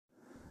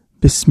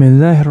بسم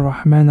الله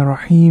الرحمن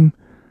الرحيم.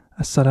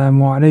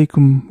 السلام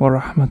عليكم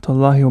ورحمة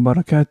الله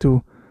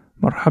وبركاته.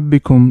 مرحب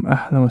بكم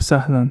أهلا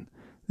وسهلا.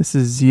 This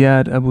is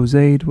Ziad Abu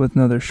Zaid with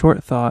another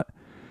short thought.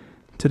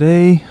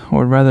 Today,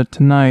 or rather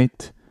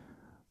tonight,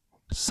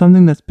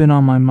 something that's been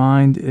on my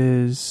mind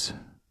is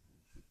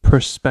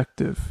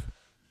perspective,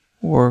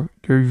 or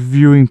your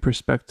viewing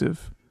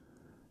perspective.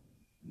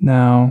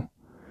 Now,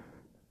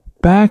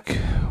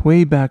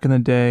 way back in the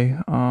day,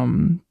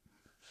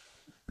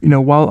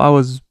 while I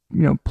was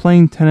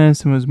playing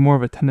tennis and was more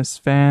of a tennis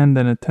fan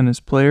than a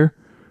tennis player,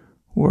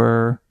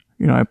 where,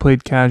 I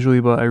played casually,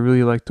 but I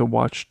really like to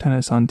watch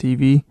tennis on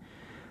TV.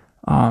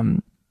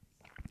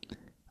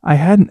 I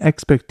had an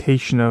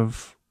expectation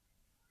of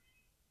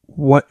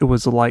what it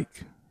was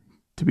like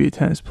to be a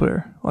tennis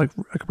player, like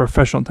a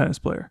professional tennis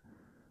player.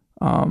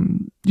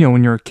 When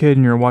you're a kid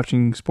and you're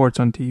watching sports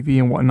on TV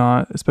and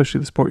whatnot,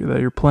 especially the sport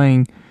that you're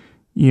playing,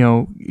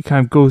 it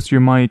kind of goes through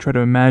your mind. You try to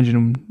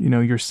imagine,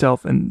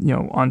 yourself and,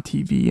 on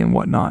TV and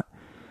whatnot.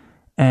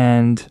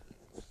 And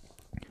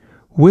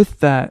with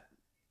that,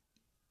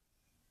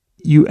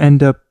 you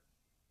end up,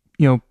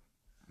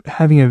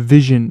 having a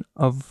vision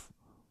of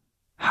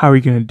how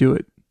you're going to do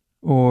it,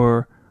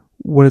 or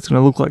what it's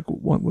going to look like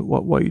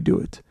while you do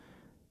it.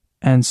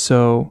 And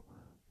so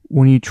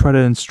when you try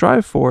to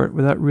strive for it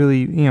without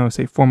really,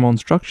 say formal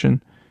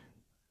instruction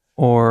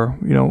or,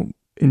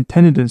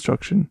 intended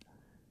instruction,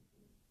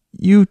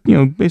 you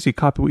basically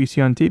copy what you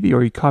see on TV,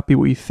 or you copy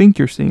what you think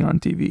you're seeing on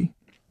TV.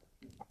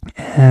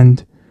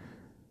 And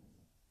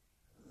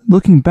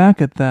looking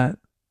back at that,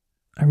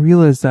 I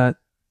realized that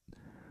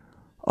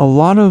a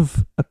lot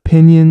of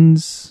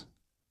opinions,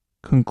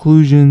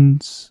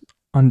 conclusions,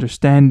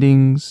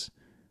 understandings,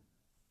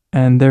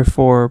 and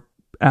therefore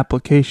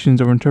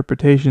applications or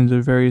interpretations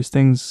of various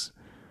things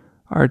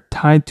are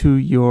tied to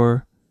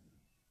your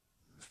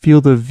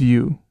field of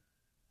view,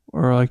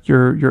 or like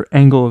your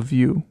angle of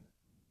view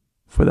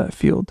for that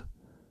field.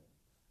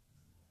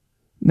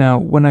 Now,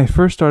 when I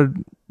first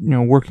started,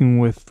 working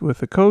with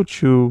a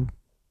coach who,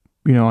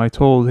 I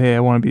told, hey,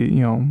 I want to be,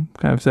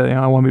 kind of said,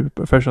 I want to be a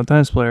professional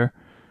tennis player.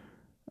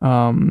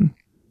 I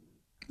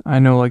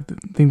know, I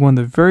think one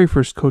of the very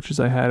first coaches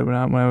I had when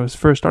I was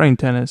first starting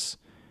tennis,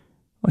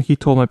 he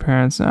told my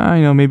parents,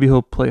 maybe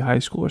he'll play high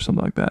school or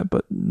something like that,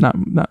 but not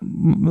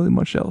really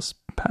much else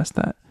past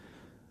that.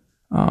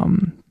 I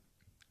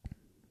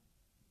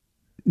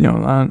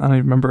don't even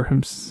remember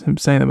him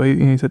saying that, but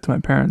he said to my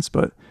parents.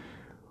 But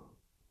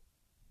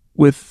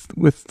with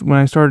when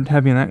I started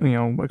having that,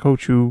 a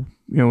coach who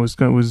was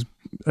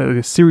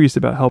serious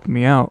about helping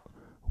me out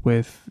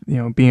with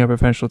being a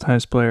professional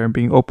tennis player and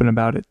being open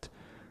about it.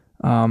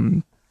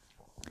 The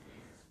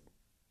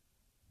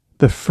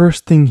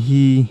first thing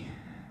he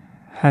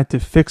had to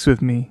fix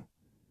with me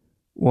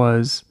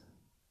was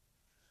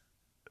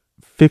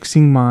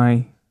fixing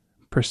my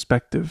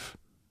perspective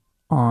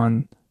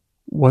on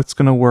what's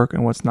going to work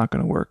and what's not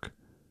going to work.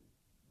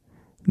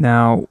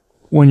 Now,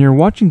 when you're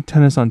watching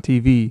tennis on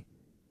TV,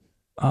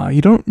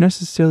 you don't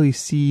necessarily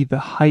see the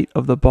height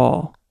of the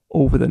ball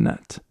over the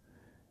net.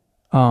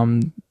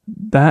 The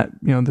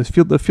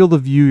field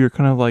of view, you're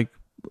kind of like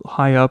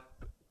high up,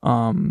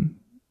 so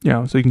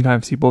you can kind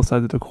of see both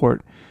sides of the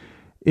court.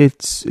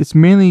 It's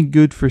mainly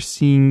good for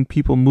seeing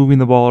people moving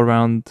the ball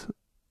around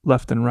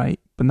left and right,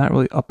 but not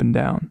really up and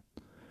down.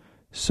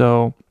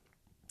 So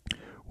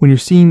when you're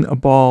seeing a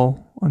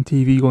ball on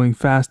TV going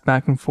fast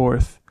back and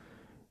forth,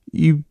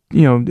 it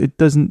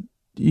doesn't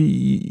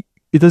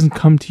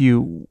come to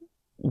you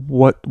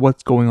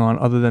what's going on,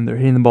 other than they're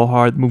hitting the ball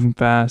hard, moving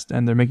fast,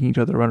 and they're making each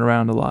other run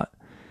around a lot.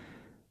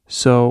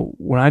 So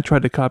when I would try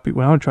to copy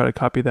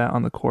that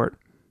on the court,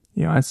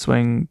 I'd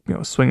swing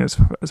as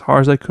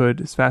hard as I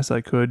could, as fast as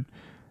I could,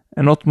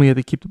 and ultimately you had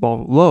to keep the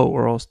ball low,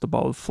 or else the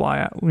ball would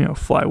fly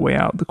way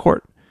out the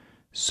court.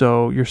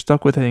 So you're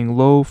stuck with hitting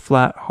low,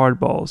 flat, hard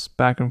balls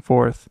back and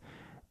forth,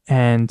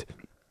 and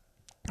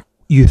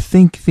you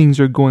think things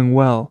are going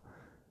well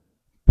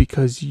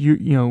because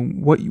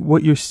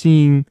what you're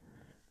seeing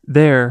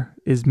there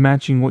is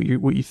matching what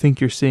you think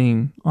you're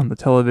seeing on the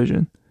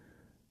television.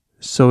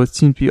 So it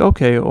seems to be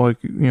okay. Or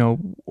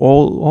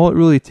all it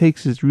really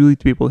takes is really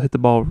to be able to hit the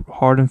ball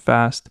hard and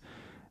fast,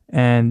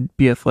 and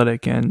be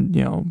athletic, and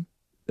it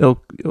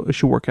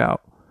should work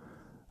out.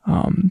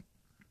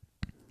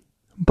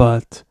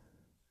 But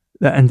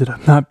that ended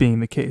up not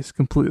being the case.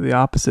 Completely the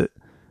opposite.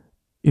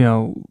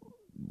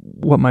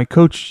 What my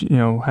coach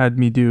had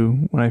me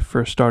do when I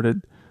first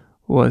started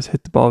was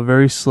hit the ball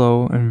very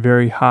slow and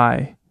very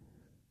high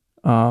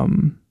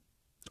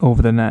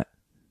over the net,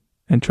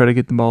 and try to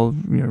get the ball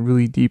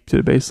really deep to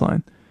the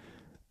baseline.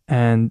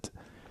 And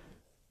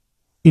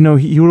he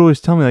would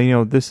always tell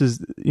me this is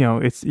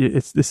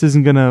this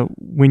isn't gonna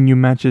win you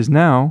matches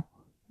now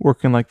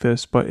working like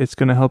this, but it's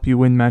gonna help you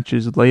win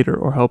matches later,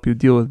 or help you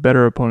deal with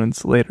better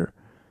opponents later.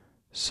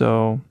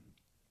 So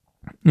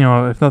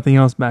if nothing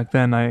else, back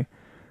then I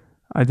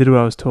did what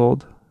I was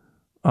told,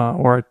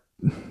 or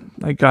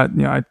I got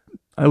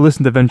I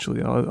listened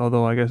eventually,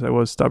 although I guess I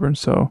was stubborn.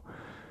 So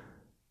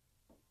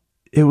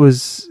it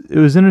was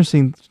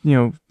interesting,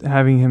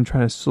 having him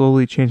try to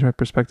slowly change my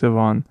perspective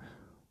on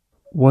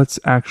what's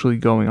actually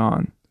going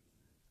on.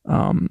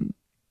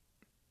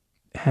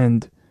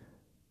 And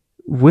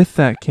with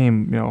that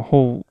came, a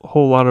whole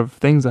lot of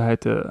things I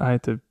had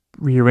to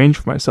rearrange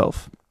for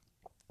myself.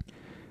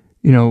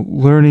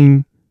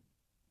 Learning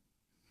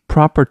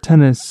proper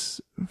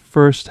tennis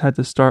first had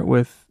to start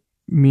with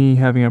me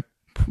having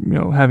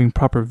having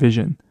proper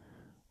vision,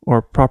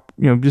 or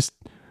just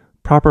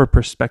proper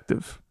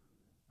perspective.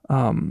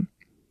 One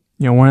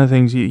of the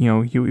things he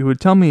would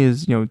tell me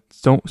is,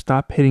 don't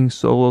stop hitting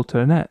so low to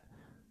the net,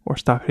 or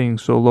stop hitting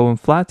so low and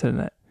flat to the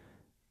net.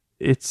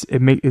 It's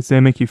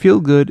gonna make you feel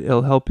good.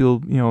 It'll help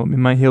you. It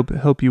might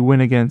help you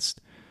win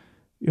against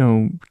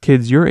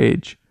kids your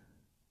age,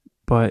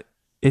 but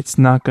it's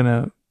not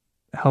gonna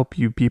help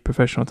you be a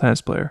professional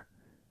tennis player.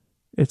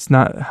 It's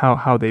not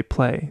how they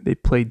play. They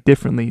play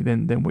differently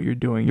than what you're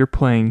doing. You're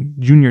playing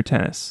junior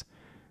tennis,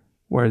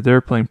 where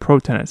they're playing pro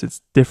tennis.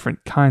 It's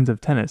different kinds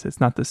of tennis. It's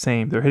not the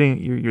same.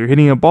 You're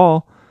hitting a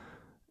ball,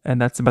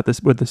 and that's about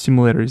this where the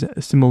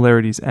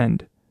similarities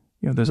end.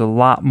 There's a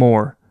lot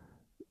more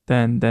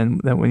than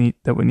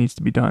what needs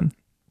to be done.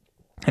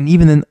 And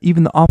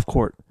even the off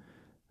court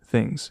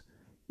things.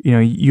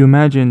 You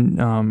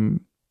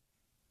imagine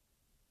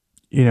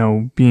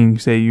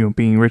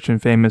being rich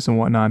and famous and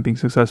whatnot, being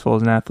successful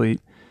as an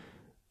athlete,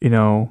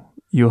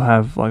 you'll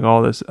have like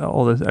all this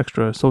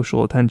extra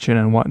social attention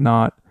and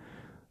whatnot.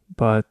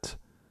 But,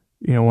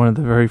 one of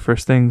the very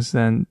first things,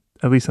 then,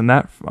 at least on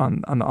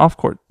the off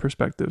court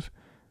perspective,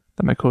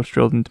 that my coach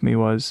drilled into me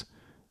was,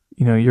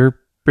 you're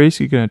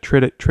basically going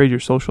to trade your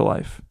social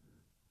life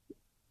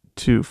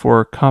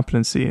for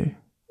competency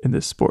in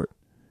this sport.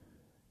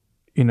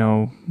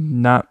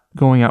 Not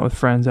going out with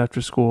friends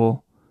after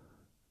school,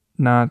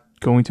 not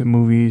going to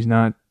movies,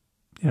 not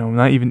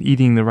even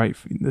eating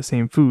the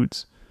same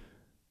foods.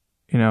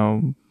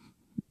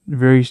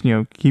 Very,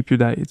 keep your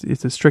diet.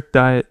 It's a strict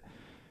diet,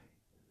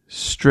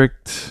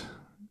 strict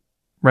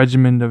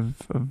regimen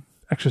of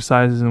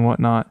exercises and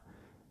whatnot.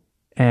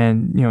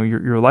 And,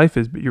 your life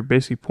you're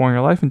basically pouring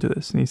your life into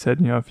this. And he said,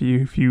 if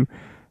you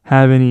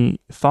have any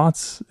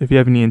thoughts, if you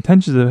have any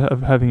intentions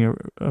of having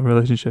a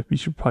relationship, you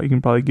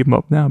can probably give them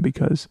up now,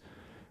 because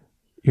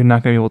you're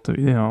not going to be able to,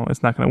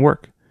 it's not going to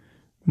work.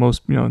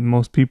 Most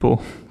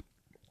people,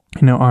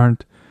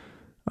 aren't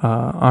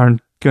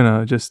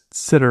gonna just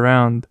sit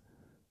around,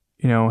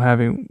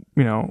 having,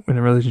 in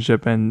a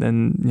relationship and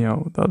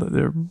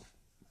they're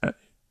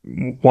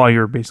while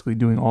you're basically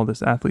doing all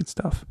this athlete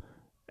stuff,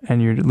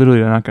 and you're literally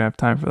not gonna have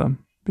time for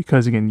them,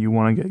 because again, you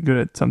want to get good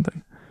at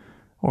something,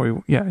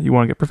 or you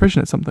want to get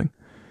proficient at something.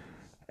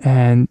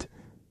 And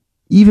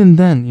even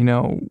then,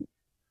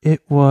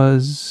 it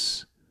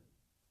was,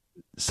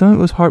 some of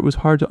it was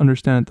hard to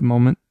understand at the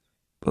moment.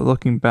 But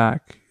looking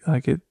back,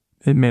 like it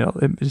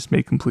just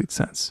made complete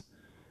sense.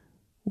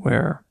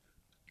 Where,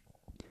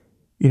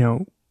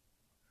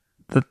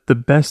 the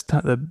best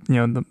time,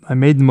 I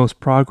made the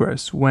most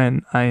progress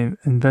when I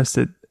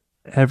invested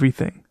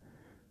everything,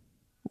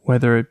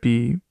 whether it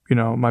be,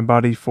 my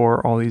body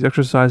for all these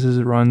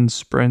exercises, runs,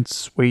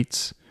 sprints,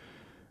 weights,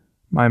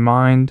 my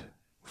mind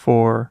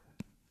for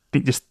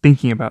just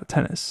thinking about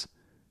tennis,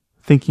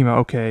 thinking about,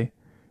 okay,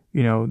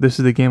 this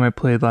is the game I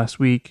played last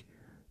week.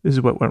 This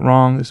is what went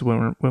wrong. This is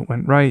what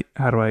went right.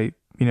 How do I,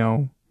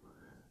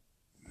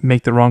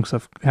 make the wrong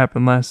stuff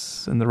happen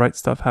less and the right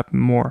stuff happen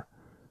more?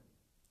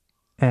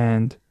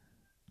 And,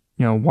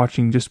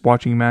 watching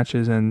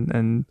matches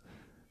and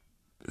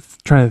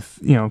trying to,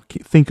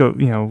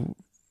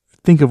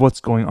 think of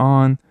what's going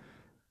on,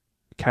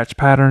 catch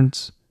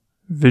patterns,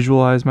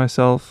 visualize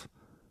myself,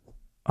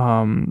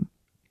 and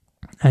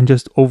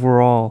just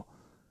overall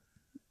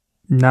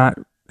not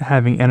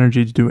having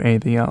energy to do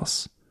anything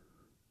else.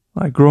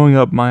 Like growing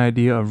up, my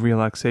idea of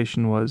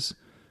relaxation was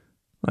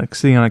like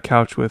sitting on a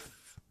couch with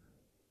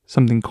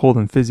something cold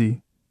and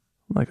fizzy,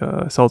 like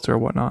a seltzer or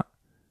whatnot.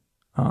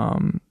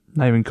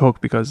 Not even Coke,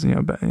 because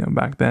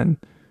back then,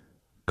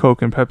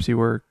 Coke and Pepsi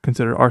were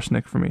considered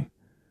arsenic for me.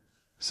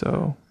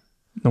 So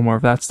no more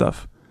of that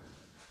stuff.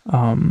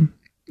 And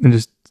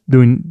just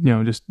doing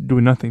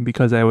nothing,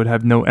 because I would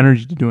have no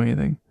energy to do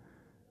anything.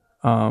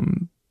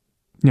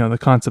 The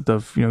concept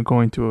of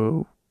going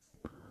to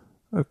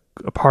a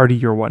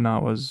party or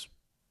whatnot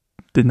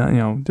did not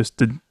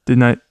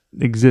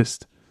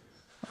exist.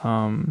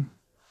 So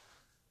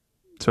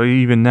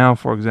even now,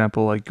 for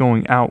example, like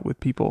going out with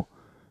people,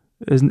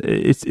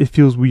 it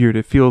feels weird.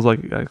 It feels like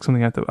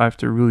something I have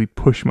to really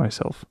push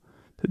myself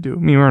to do. I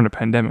mean, we're in a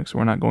pandemic, so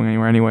we're not going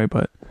anywhere anyway.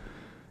 But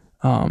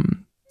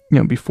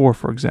before,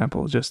 for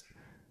example, just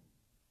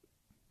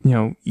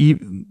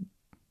even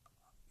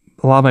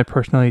a lot of my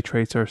personality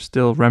traits are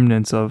still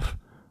remnants of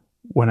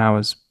when I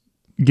was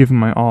giving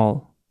my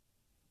all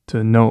to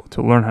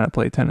learn how to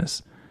play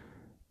tennis.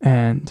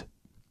 And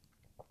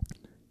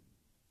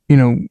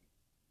when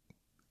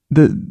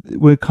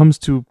it comes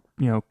to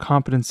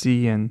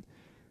competency and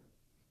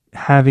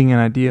having an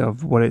idea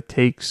of what it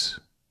takes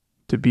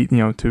to be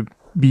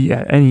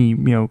at any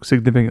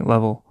significant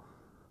level,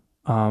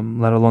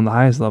 let alone the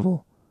highest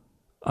level.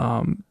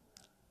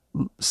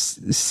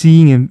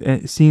 Seeing and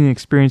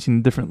experiencing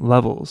the different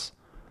levels,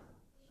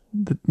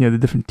 the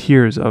different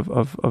tiers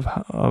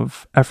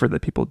of effort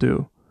that people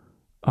do.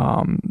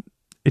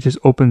 It just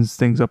opens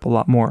things up a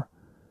lot more.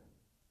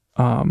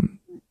 And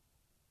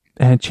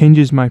it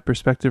changes my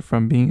perspective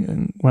from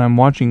being, when I'm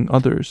watching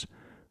others,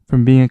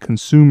 from being a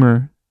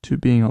consumer to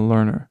being a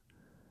learner.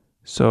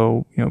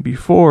 So,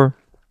 before,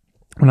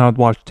 when I would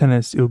watch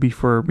tennis, it would be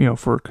for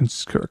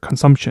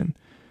consumption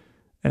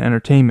and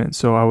entertainment.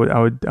 So I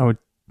would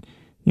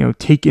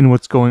take in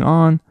what's going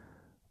on,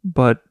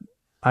 but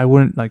I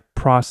wouldn't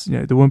process.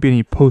 There wouldn't be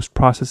any post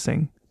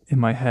processing in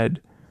my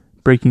head,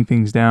 breaking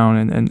things down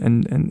and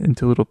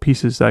into little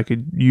pieces that I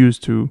could use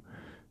to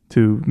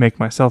make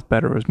myself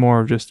better. It was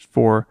more of just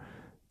for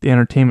the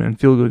entertainment and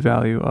feel good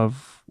value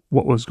of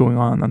what was going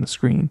on the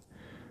screen.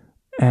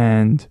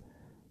 And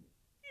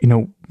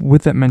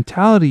with that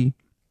mentality,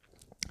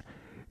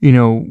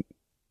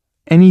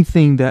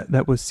 anything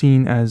that was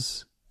seen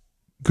as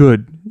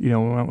good, when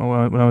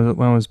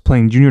I was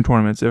playing junior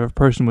tournaments, if a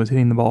person was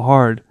hitting the ball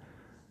hard,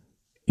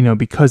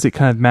 because it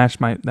kind of matched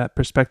that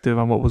perspective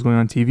on what was going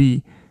on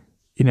TV,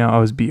 I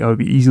would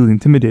be easily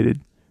intimidated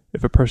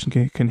if a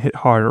person can hit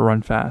hard or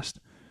run fast.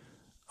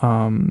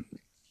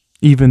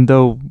 Even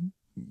though,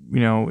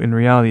 in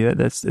reality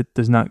it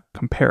does not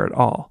compare at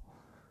all.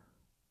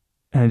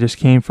 And it just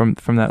came from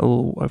that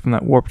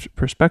warped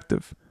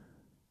perspective.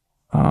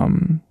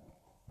 And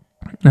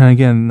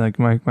again,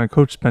 my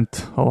coach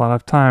spent a lot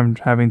of time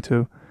having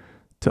to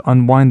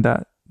unwind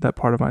that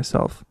part of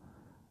myself.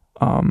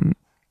 And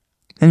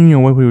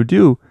what we would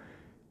do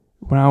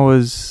when I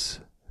was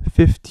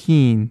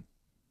 15,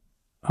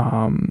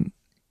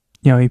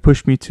 he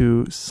pushed me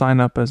to sign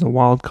up as a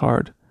wild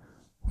card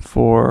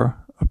for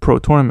a pro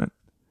tournament.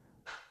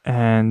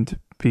 And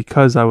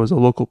because I was a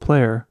local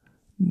player,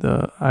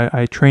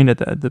 I trained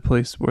at the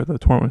place where the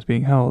tournament was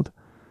being held,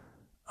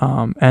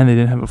 and they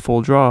didn't have a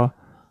full draw.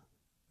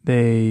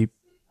 I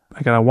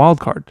got a wild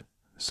card,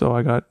 so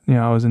I got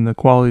I was in the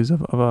qualities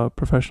of a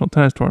professional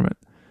tennis tournament,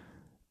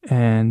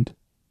 and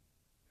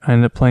I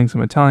ended up playing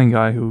some Italian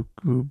guy who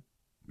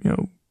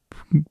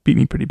beat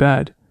me pretty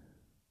bad.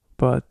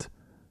 But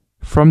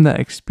from that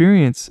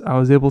experience, I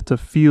was able to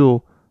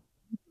feel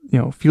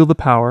the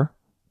power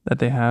that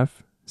they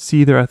have,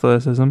 see their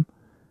athleticism,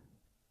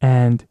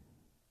 and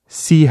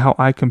see how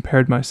I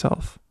compared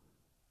myself,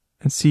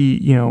 and see,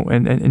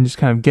 and just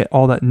kind of get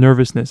all that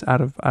nervousness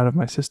out of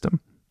my system.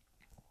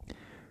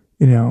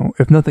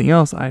 If nothing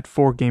else, I had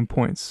 4 game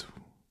points.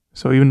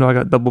 So even though I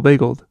got double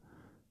bageled,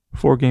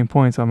 4 game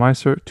points on my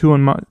serve, 2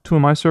 on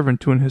my serve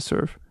and 2 on his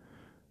serve.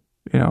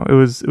 It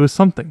was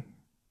something.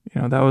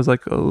 That was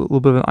like a little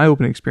bit of an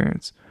eye-opening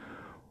experience,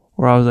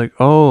 where I was like,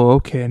 oh,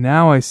 okay,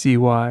 now I see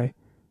why,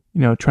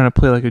 trying to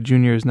play like a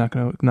junior is not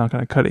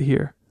gonna cut it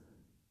here.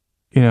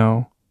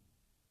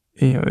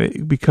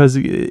 Because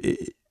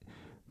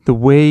the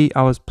way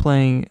I was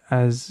playing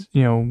as,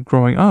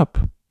 growing up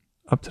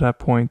to that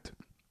point,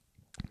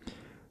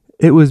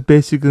 it was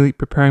basically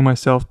preparing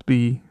myself to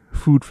be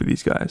food for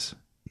these guys.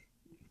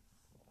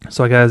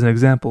 So as an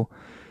example,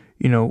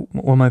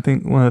 one of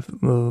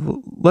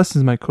the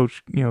lessons my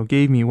coach,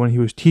 gave me when he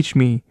was teaching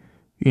me,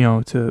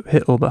 to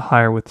hit a little bit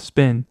higher with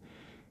spin,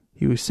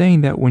 he was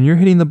saying that when you're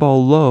hitting the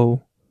ball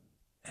low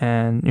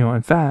and,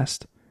 and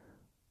fast,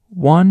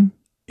 in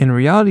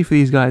reality for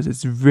these guys,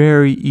 it's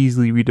very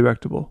easily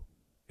redirectable.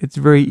 It's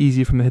very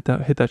easy for them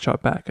to hit that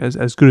shot back,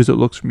 as good as it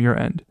looks from your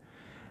end.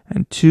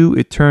 And 2,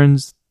 it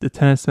turns the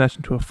tennis match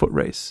into a foot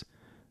race.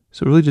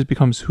 So it really just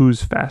becomes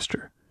who's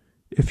faster.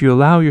 If you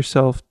allow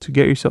yourself to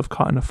get yourself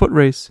caught in a foot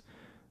race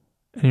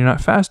and you're not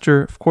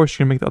faster, of course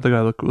you're going to make the other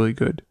guy look really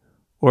good.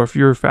 Or if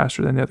you're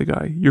faster than the other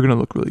guy, you're going to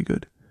look really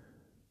good.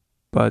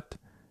 But,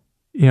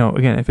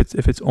 again, if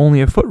it's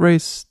only a foot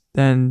race,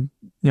 then,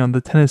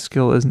 the tennis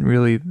skill isn't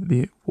really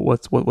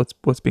what's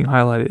being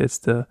highlighted. It's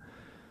the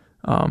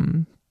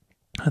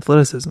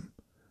athleticism.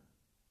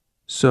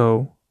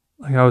 So,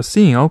 I was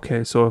seeing,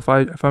 okay, so if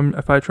I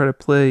try to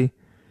play,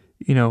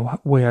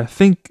 way I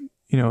think,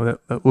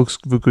 that looks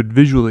good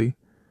visually,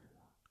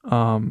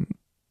 I'm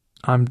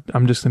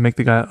just gonna make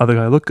the other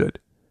guy look good.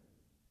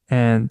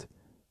 And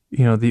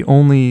the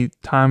only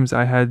times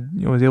I had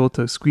was able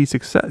to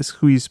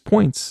squeeze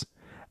points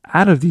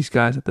out of these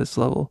guys at this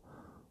level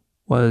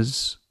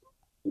was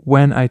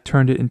when I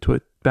turned it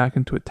back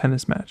into a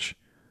tennis match.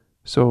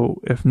 So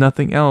if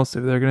nothing else,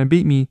 if they're gonna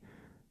beat me,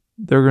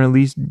 they're gonna at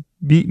least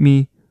beat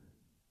me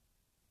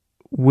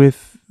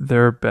with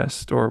their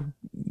best, or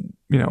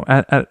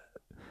at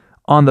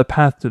on the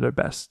path to their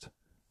best.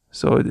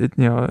 So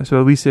so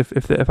at least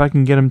if I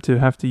can get them to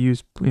have to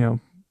use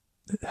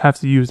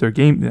their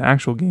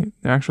actual game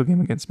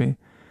against me,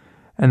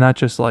 and not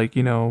just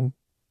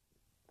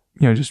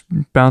just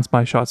bounce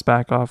my shots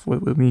back off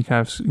with me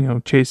kind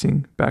of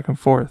chasing back and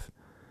forth.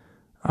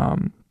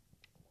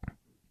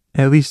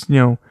 At least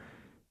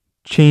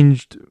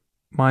changed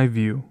my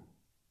view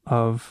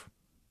of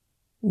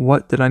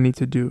what did I need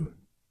to do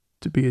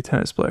to be a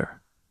tennis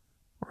player,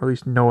 or at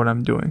least know what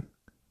I'm doing.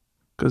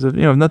 Because if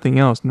nothing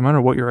else, no matter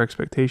what your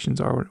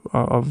expectations are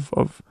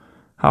of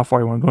how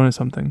far you want to go into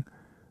something,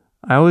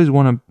 I always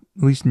want to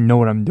at least know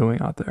what I'm doing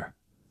out there.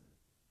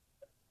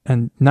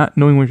 And not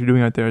knowing what you're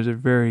doing out there is a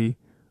very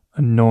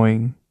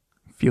annoying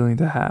feeling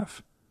to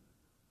have.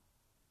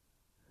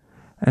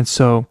 And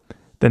so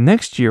the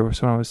next year,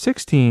 so when I was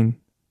 16,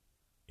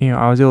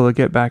 I was able to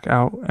get back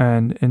out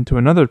and into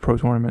another pro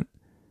tournament.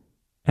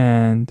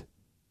 And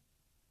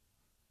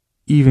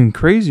even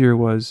crazier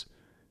was,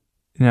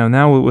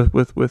 now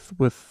with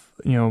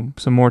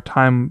some more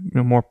time,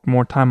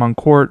 more time on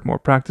court, more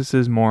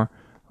practices, a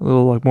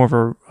little like more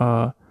of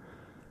a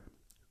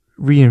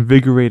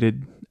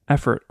reinvigorated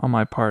effort on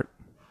my part.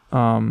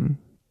 I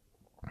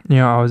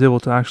was able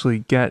to actually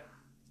get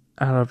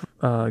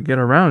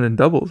around in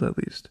doubles at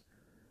least.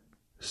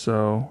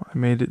 So I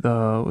made it.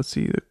 The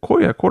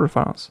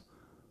quarterfinals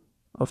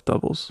of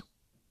doubles,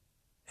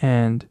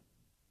 and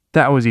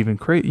that was even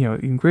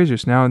even crazier.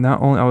 So now,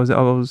 not only I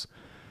was,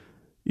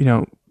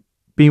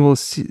 being able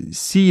to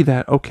see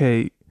that,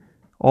 okay,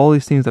 all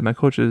these things that my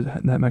coach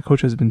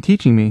has been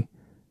teaching me,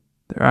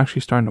 they're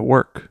actually starting to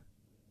work,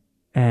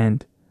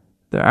 and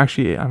I'm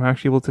actually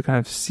able to kind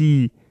of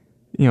see,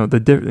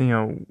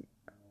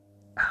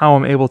 how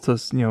I'm able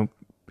to,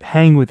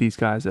 hang with these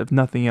guys, if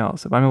nothing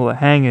else. If I'm able to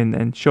hang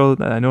and show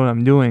that I know what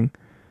I'm doing,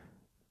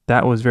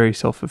 that was very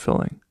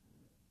self-fulfilling.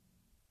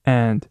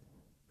 And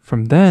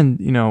from then,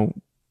 again,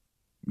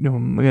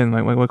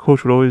 my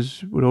coach would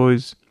always,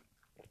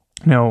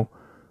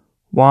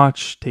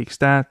 watch, take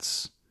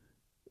stats,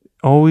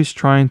 always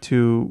trying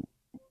to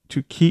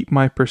keep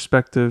my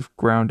perspective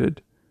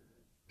grounded.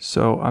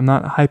 So I'm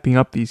not hyping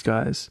up these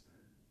guys,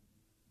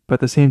 but at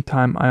the same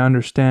time, I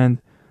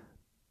understand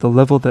the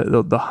level that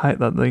the height,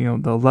 the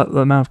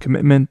amount of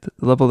commitment,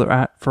 the level they're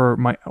at for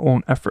my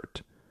own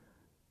effort.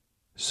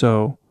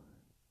 So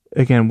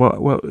again, what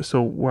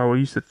I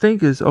used to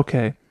think is,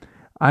 okay,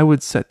 I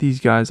would set these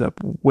guys up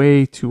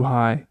way too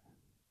high,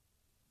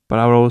 but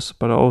I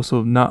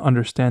also not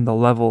understand the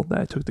level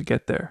that it took to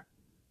get there.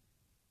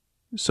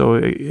 So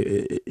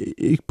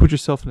it put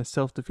yourself in a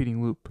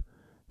self-defeating loop.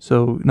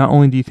 So not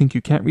only do you think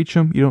you can't reach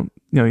them, you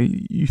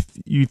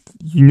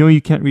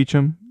can't reach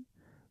them,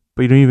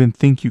 but you don't even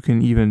think you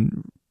can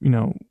even,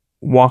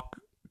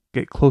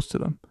 get close to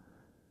them.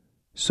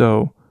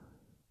 So,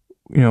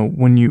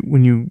 when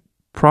you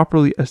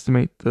properly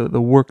estimate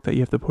the work that you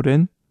have to put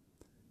in,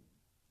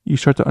 you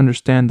start to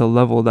understand the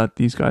level that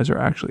these guys are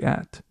actually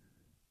at,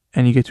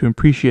 and you get to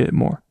appreciate it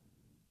more.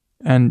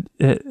 And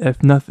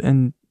if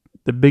nothing,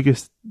 the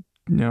biggest,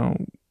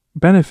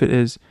 benefit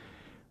is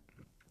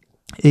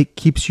it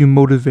keeps you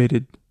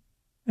motivated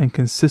and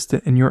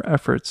consistent in your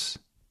efforts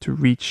to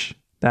reach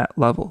that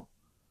level.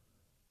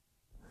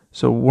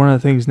 So one of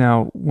the things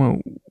now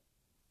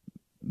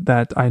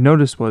that I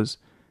noticed was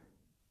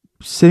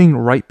sitting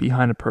right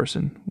behind a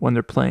person when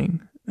they're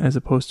playing, as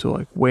opposed to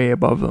like way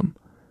above them.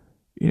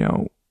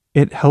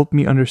 It helped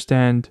me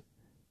understand.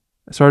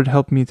 It started to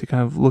help me to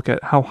kind of look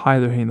at how high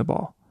they're hitting the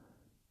ball.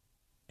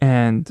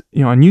 And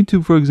on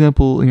YouTube, for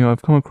example,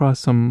 I've come across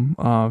some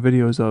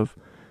videos of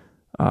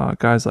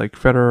guys like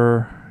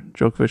Federer,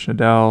 Djokovic,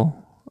 Nadal,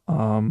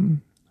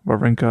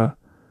 Wawrinka,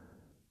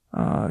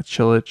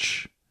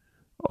 Cilic.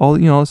 All a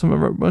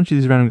bunch of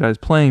these random guys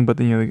playing, but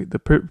then the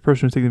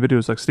person who's taking the video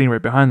is like sitting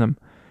right behind them,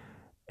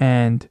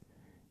 and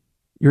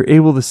you're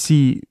able to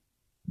see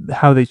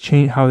how they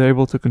change, how they're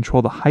able to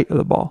control the height of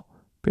the ball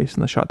based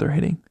on the shot they're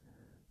hitting.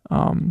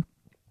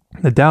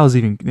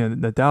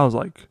 Nadal's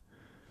like,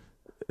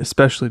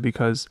 especially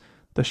because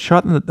the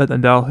shot that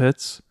Nadal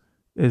hits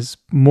is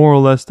more or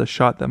less the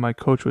shot that my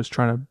coach was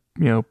trying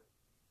to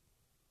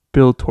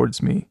build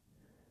towards me.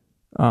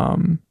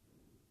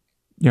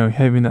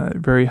 Having that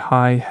very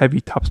high, heavy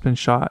topspin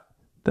shot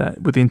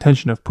that with the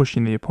intention of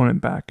pushing the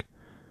opponent back.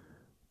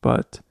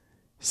 But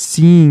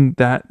seeing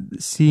that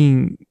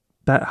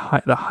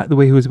height, the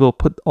way he was able to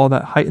put all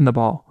that height in the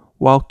ball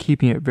while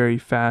keeping it very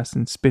fast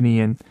and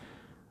spinny and,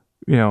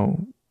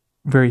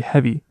 very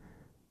heavy,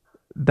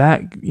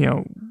 that,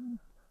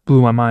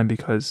 blew my mind,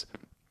 because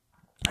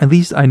at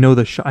least I know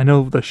the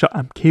shot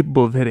I'm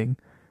capable of hitting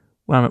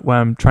when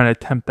I'm trying to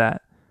attempt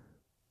that.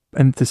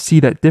 And to see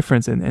that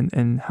difference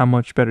and how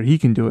much better he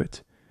can do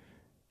it.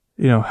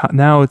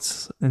 Now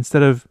it's,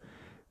 instead of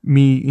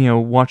me,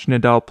 watching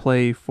Nadal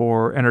play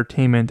for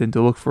entertainment and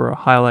to look for a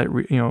highlight,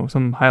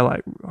 some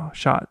highlight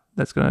shot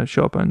that's going to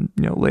show up on,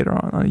 later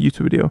on a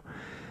YouTube video.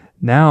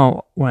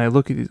 Now, when I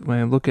look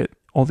at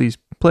all these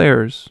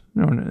players,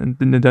 and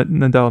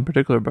Nadal in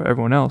particular, but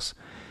everyone else,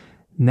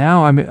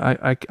 now I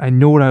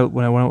know what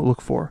I want to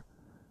look for.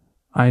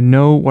 I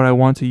know what I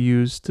want to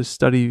use to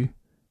study,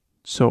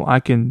 so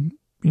I can,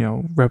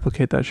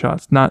 replicate that shot.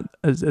 It's not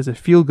as a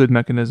feel-good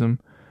mechanism,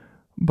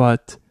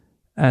 but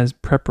as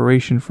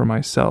preparation for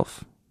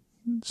myself,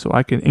 so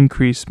I can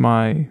increase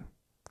my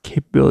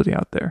capability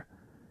out there.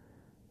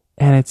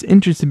 And it's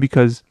interesting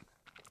because,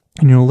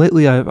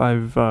 lately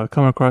I've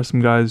come across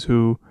some guys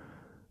who,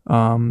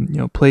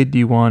 played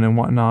D1 and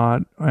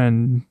whatnot,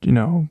 and,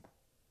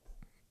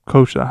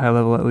 coached at a high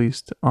level at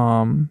least,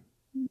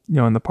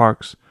 in the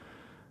parks.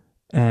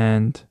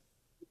 And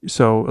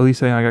so at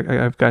least I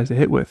have guys to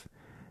hit with.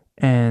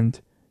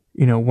 And,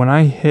 when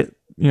I hit,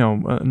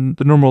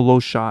 the normal low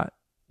shot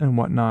and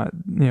whatnot,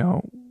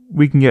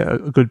 we can get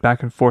a good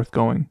back and forth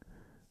going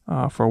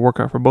for a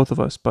workout for both of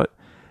us. But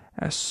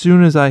as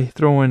soon as I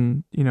throw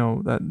in,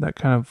 that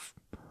kind of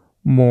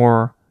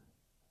more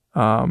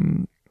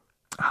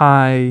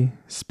high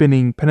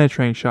spinning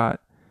penetrating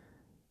shot,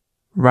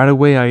 right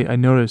away I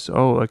notice,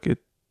 the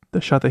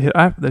shot that hit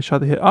off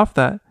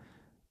that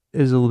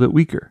is a little bit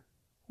weaker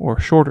or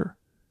shorter.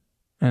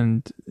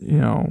 And,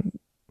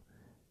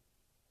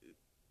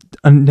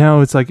 and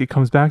now it's like it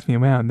comes back to me,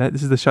 man,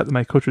 this is the shot that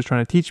my coach was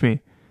trying to teach me,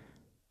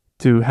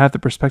 to have the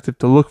perspective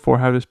to look for,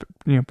 have this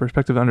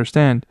perspective to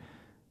understand.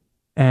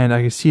 And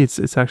I can see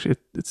it's actually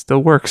it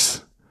still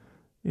works,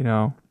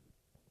 because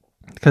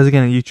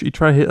again, you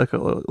try to hit like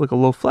a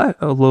low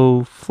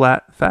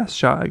flat fast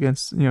shot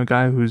against a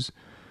guy who's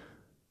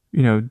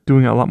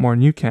doing it a lot more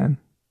than you can.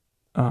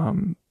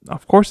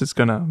 Of course it's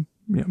gonna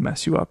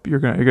mess you up. You're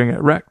gonna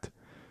get wrecked.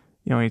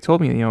 He told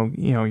me,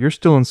 you're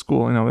still in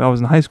school. I was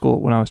in high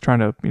school when I was trying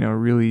to,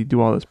 really do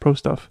all this pro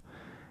stuff.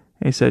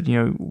 And he said,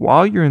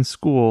 while you're in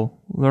school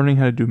learning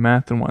how to do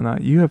math and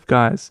whatnot, you have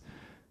guys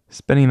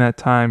spending that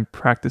time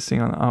practicing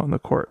out on the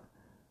court.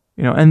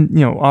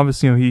 And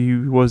obviously, he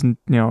wasn't,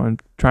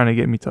 trying to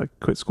get me to like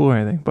quit school or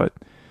anything. But,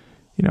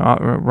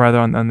 rather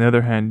on the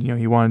other hand,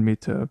 he wanted me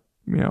to,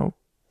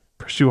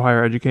 pursue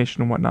higher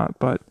education and whatnot.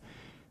 But,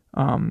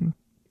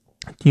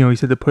 he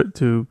said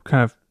to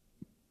kind of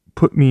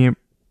put me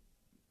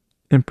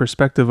in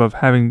perspective of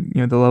having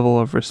the level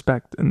of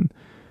respect and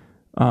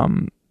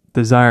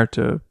desire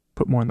to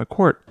put more in the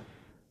court.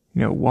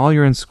 While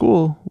you're in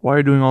school, while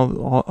you're doing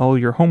all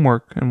your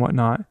homework and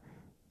whatnot,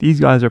 these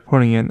guys are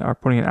putting in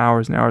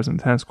hours and hours on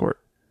the tennis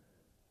court.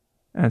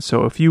 And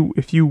so if you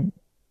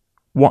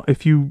want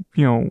to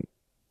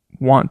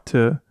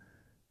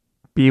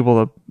be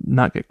able to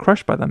not get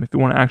crushed by them, if you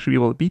want to actually be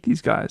able to beat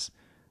these guys,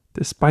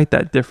 despite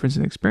that difference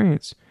in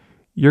experience,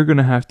 you're going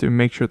to have to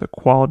make sure the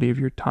quality of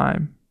your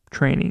time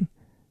training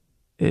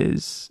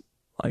is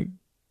like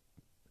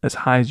as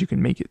high as you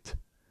can make it.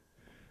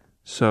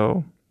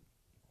 So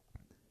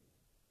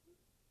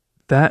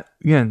that,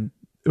 again,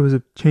 it was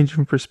a change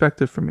from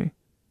perspective for me.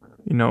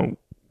 You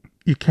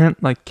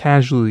can't like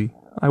casually,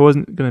 I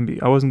wasn't going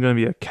to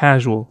be a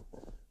casual,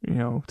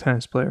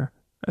 tennis player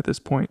at this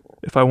point.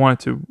 If I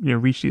wanted to,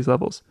 reach these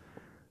levels,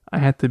 I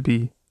had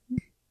to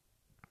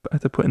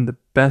put in the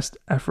best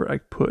effort I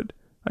could.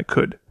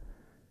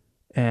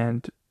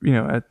 And,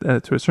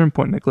 to a certain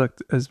point,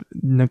 neglect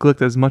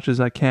as much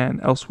as I can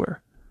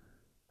elsewhere.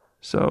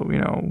 So,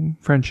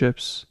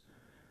 friendships,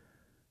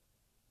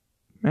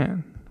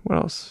 man, what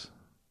else?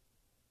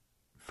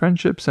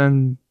 Friendships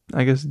and,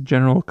 I guess,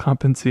 general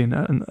competency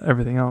and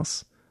everything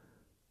else.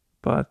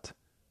 But,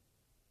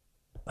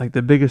 like,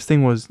 the biggest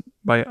thing was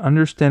by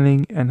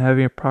understanding and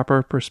having a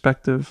proper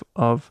perspective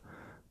of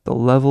the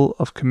level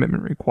of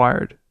commitment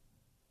required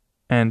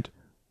and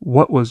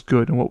what was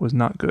good and what was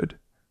not good.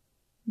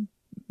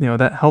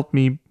 That helped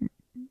me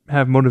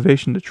have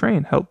motivation to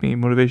train, helped me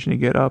motivation to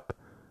get up,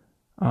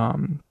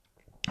 run,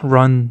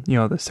 the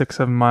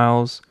 6-7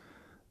 miles,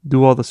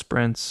 do all the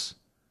sprints,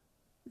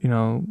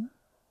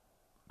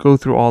 go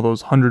through all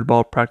those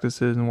 100-ball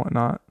practices and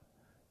whatnot,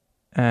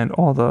 and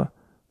all the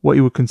what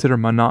you would consider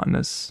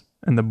monotonous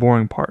and the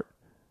boring part.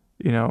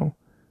 Even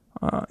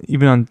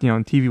on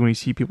on TV when you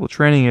see people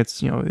training,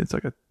 it's it's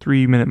like a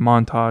 3-minute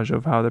montage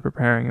of how they're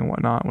preparing and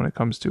whatnot when it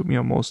comes to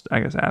most, I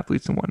guess,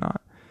 athletes and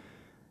whatnot.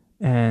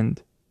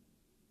 And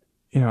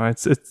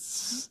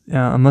it's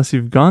unless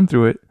you've gone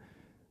through it,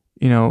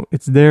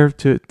 it's there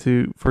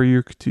for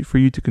you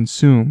to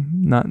consume,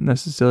 not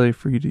necessarily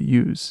for you to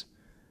use.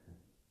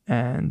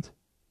 And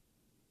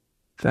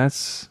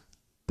that's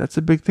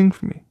a big thing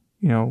for me.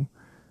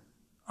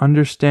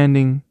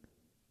 Understanding,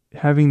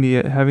 having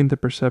the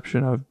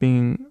perception of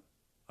being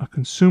a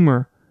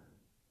consumer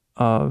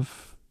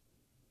of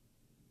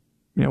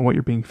what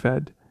you're being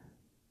fed,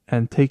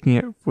 and taking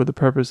it for the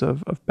purpose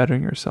of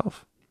bettering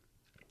yourself.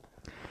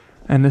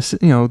 And this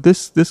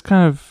this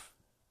kind of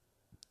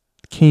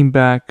came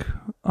back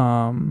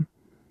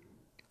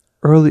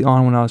early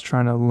on when I was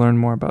trying to learn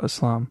more about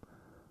Islam,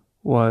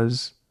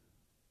 was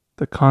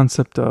the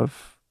concept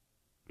of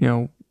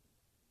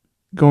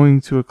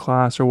going to a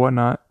class or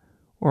whatnot,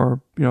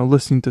 or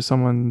listening to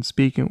someone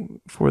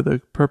speaking for the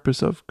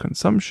purpose of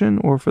consumption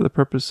or for the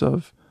purpose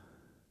of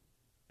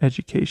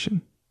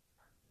education.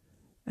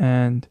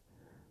 And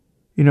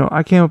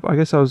I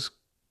guess I was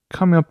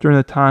coming up during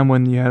the time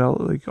when you had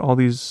all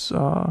these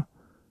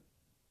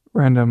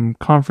random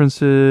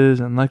conferences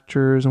and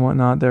lectures and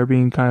whatnot that are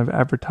being kind of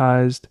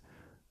advertised,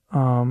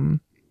 and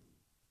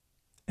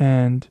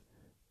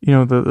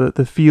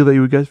the feel that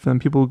you would get from them,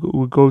 people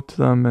would go to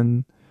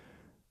them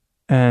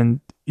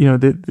and they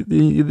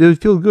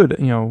would feel good,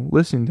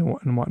 listening to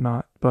and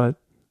whatnot. But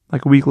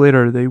like a week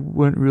later, they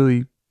wouldn't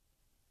really,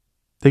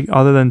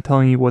 other than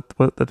telling you what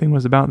the thing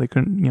was about, they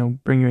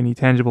couldn't bring you any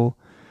tangible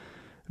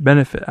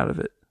benefit out of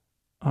it.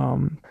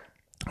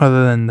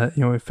 other than that,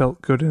 it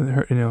felt good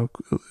and it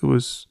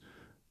was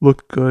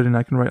looked good, and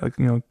I can write like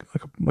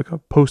a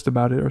post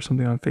about it or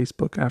something on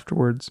Facebook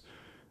afterwards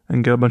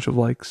and get a bunch of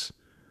likes.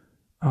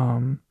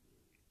 So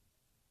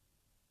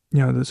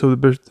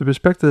the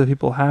perspective that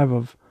people have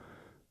of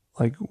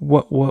like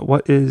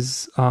what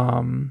is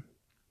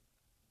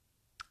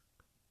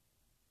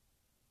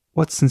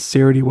what's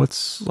sincerity,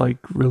 what's like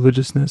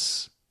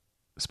religiousness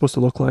supposed to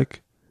look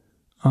like.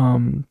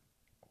 For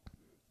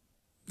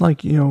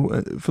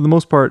the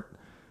most part,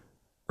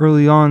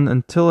 early on,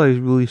 until I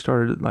really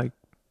started like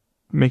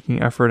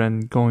making effort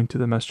and going to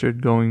the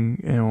masjid,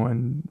 going,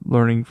 and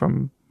learning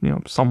from,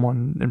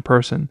 someone in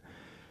person,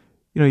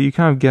 you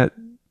kind of get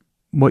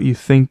what you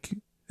think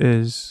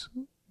is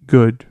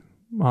good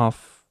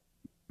off,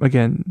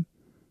 again,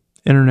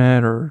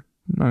 internet, or,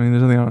 I mean,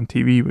 there's nothing on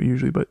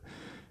TV, but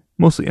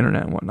mostly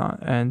internet and whatnot.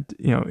 And,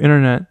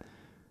 internet,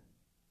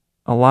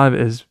 a lot of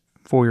it is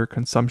for your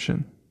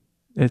consumption.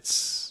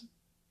 It's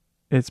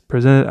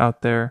presented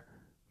out there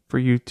for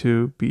you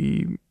to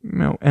be,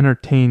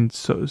 entertained,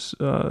 so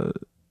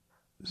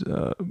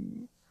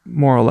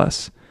more or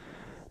less.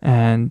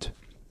 And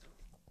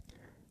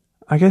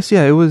I guess,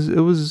 yeah, it was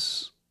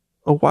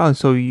a while.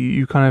 So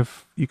you kind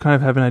of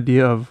have an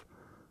idea of,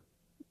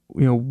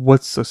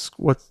 what's a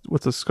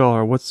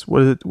scholar, what's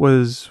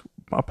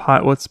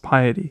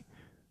piety,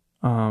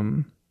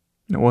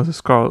 what does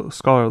a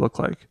scholar look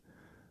like,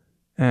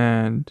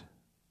 and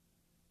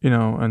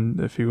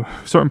and if you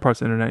certain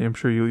parts of the internet, I'm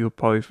sure you'll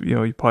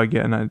probably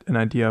get an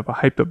idea of a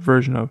hyped up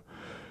version of,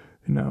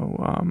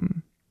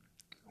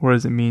 what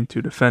does it mean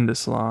to defend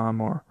Islam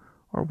or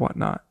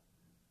whatnot.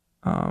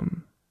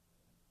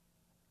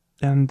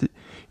 And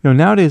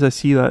nowadays I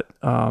see that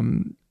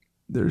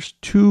there's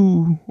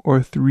 2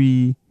 or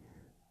 3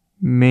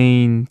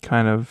 main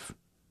kind of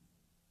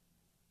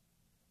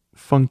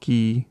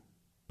funky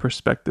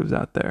perspectives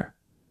out there.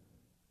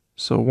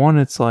 So one,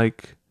 it's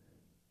like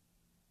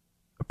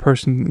a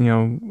person,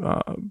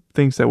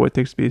 thinks that what it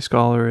takes to be a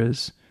scholar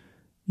is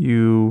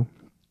you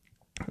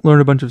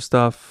learn a bunch of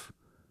stuff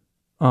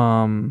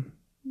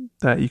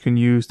that you can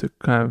use to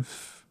kind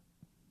of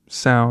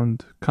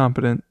sound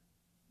competent,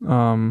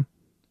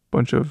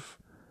 bunch of,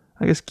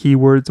 I guess,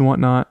 keywords and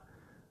whatnot,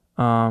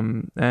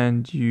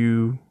 and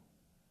you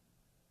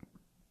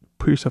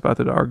put yourself out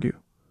there to argue.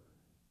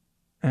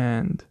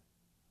 And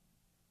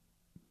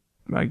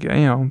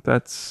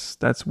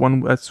that's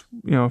one,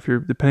 if you're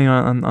depending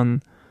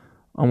on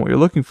what you're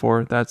looking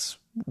for, that's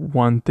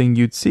one thing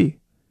you'd see.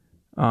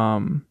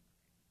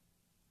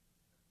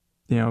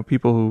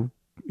 People who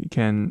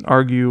can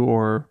argue,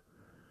 or,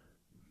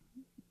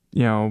 I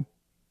don't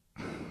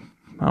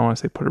want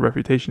to say put a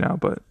reputation out,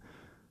 but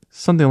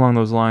something along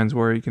those lines,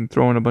 where you can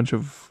throw in a bunch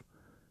of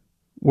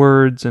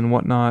words and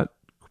whatnot,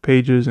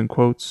 pages and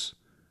quotes,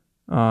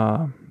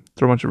 throw a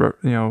bunch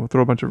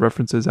of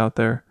references out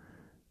there,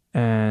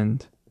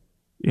 and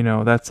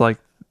that's like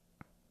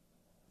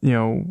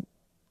a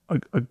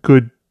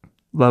good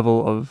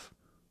level of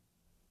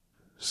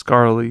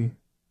scholarly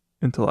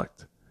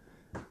intellect.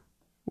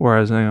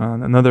 Whereas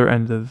on another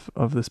end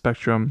of the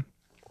spectrum,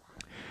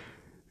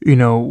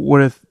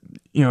 what if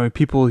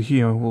people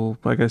will,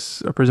 I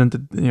guess, are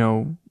presented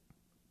the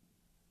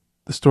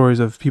stories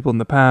of people in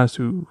the past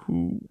who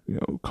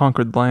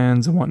conquered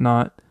lands and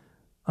whatnot,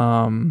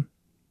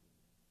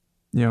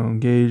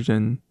 engaged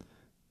in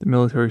the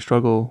military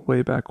struggle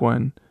way back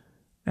when,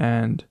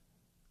 and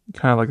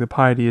kind of like the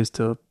piety is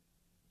to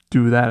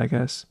do that, I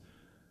guess.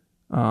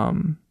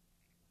 And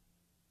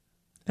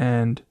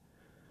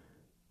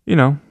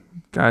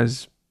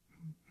guys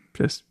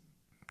just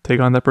take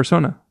on that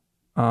persona,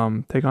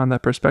 take on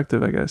that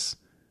perspective, I guess.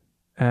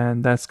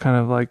 And that's kind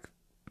of like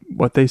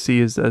what they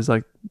see as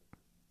like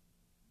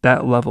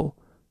that level.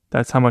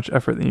 That's how much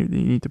effort that you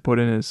need to put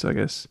in, is, I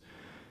guess,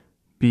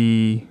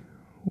 be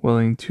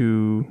willing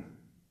to,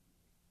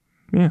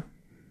 do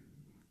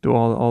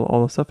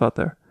all the stuff out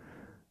there.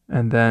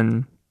 And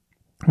then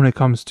when it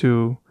comes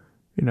to,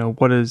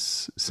 what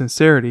is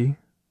sincerity,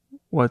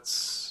 what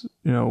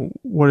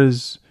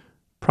is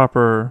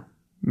proper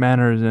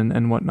manners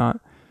and whatnot,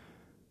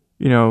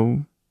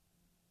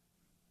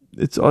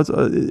 it's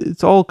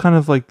all kind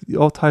of like, it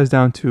all ties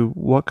down to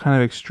what kind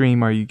of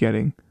extreme are you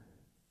getting.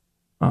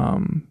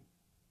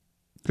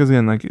 Because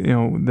again, like,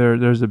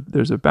 there's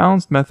a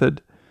balanced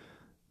method,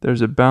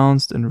 there's a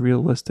balanced and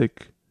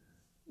realistic,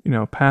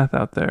 path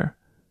out there,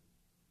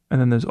 and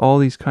then there's all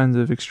these kinds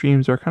of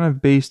extremes that are kind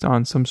of based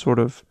on some sort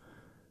of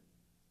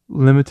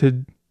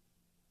limited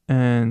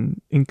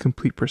and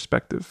incomplete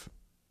perspective.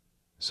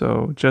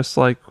 So just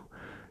like,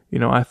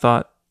 I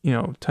thought,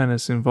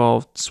 tennis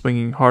involved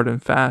swinging hard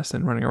and fast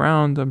and running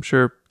around, I'm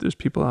sure there's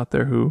people out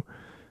there who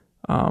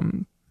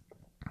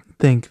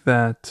think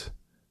that,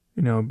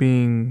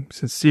 being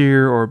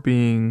sincere or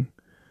being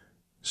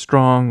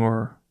strong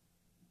or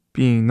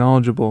being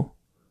knowledgeable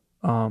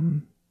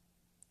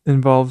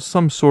involves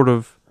some sort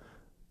of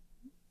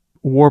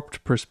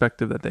warped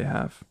perspective that they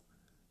have.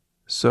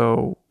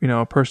 So,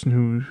 a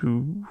person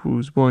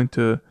who's willing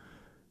to,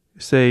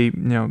 say,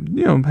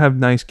 have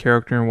nice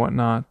character and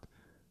whatnot,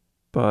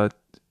 but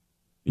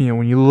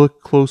when you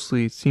look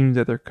closely, it seems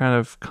that they're kind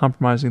of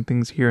compromising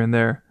things here and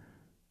there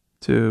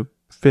to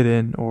fit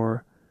in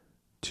or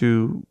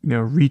to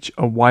reach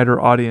a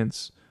wider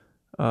audience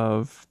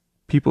of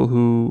people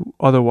who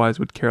otherwise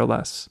would care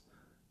less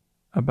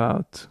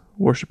about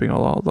worshiping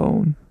Allah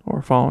alone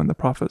or following the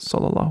Prophet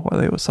sallallahu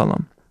alaihi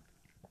wasallam,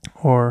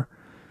 or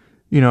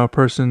a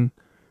person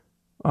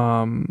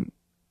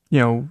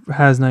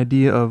has an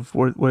idea of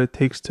what it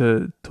takes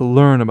to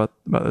learn about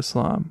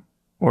Islam,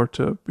 or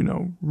to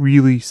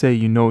really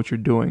say what you're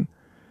doing,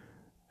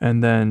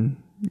 and then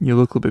you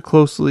look a little bit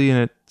closely and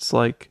it's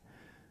like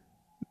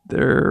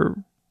they're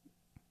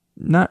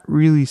not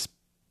really,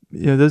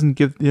 they're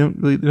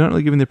not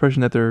really giving the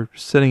impression that they're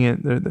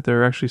that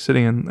they're actually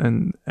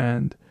sitting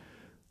and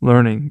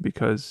learning,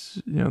 because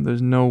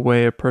there's no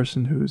way a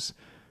person who's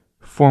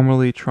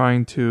formally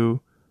trying to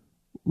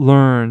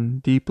learn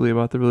deeply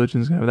about the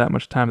religion is going to have that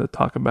much time to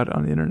talk about it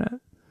on the internet,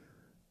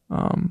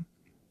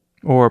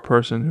 or a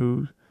person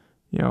who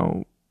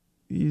who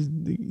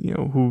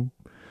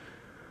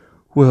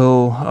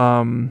will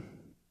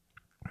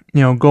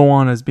go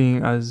on as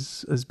being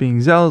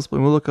zealous, but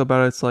when we look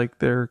about it, it's like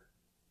they're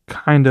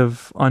kind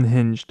of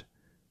unhinged.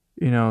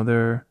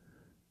 They're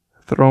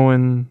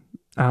throwing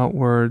out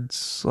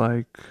words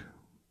like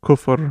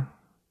kufr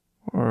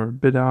or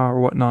bid'ah or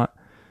whatnot,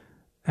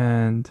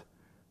 and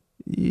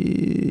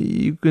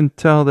you can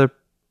tell they're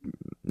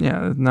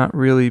not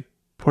really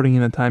putting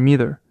in the time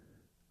either.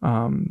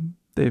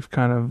 They've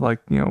kind of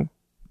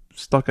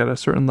stuck at a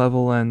certain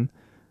level and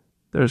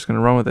they're just going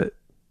to run with it.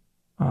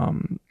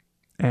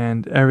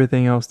 And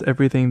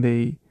everything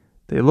they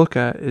look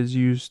at is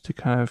used to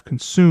kind of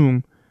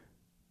consume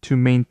to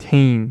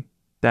maintain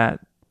that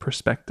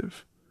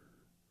perspective,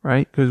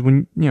 right? Because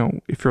when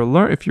if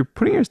you're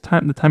putting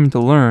the time in to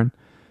learn,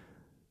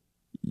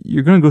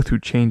 you're going to go through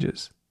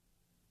changes,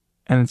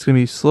 and it's going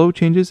to be slow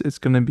changes. It's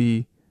going to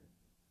be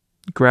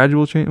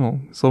gradual change.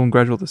 Well, slow and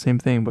gradual, the same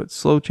thing, but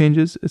slow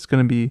changes. It's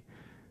going to be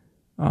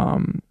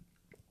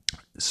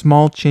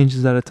small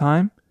changes at a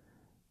time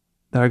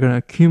that are going to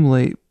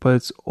accumulate, but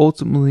it's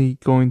ultimately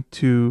going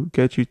to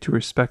get you to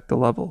respect the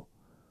level.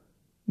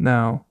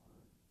 Now,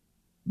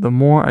 the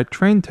more I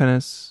trained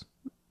tennis,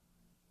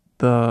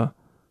 the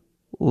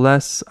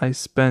less I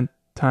spent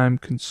time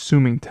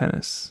consuming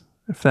tennis,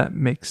 if that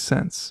makes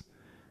sense.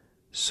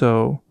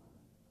 So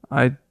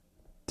I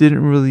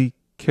didn't really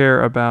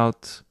care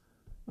about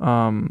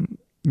watching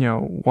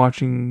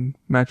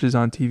matches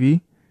on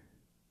TV.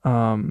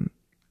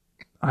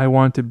 I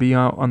wanted to be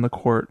out on the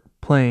court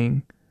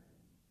playing,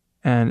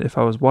 and if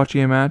I was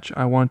watching a match,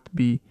 I wanted to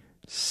be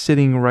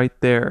sitting right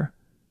there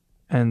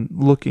and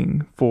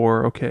looking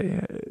for,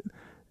 okay,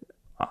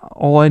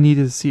 all I need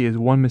to see is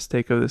one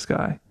mistake of this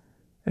guy.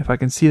 If I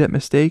can see that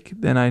mistake,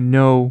 then I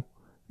know,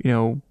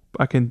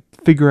 I can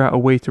figure out a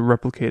way to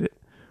replicate it.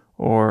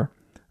 Or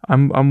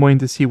I'm waiting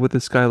to see what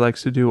this guy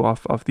likes to do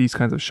off these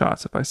kinds of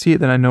shots. If I see it,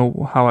 then I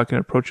know how I can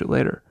approach it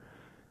later.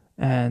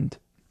 And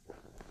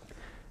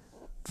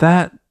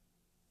that,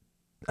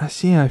 I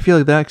feel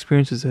like that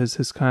experience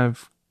has kind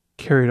of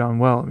carried on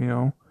well,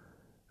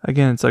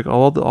 Again, it's like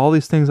all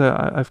these things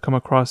I've come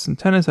across in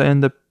tennis, I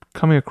end up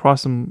coming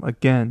across them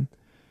again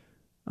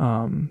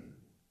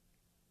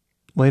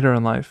later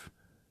in life.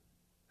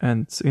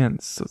 And again,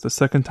 so the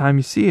second time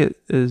you see it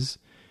is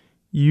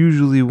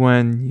usually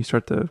when you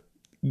start to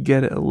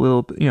get it a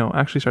little bit,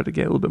 actually start to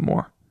get a little bit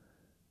more.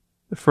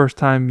 The first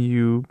time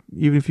even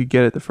if you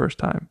get it the first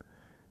time,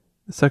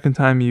 the second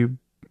time it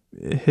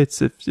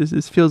hits, it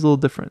feels a little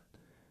different.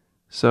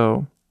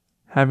 So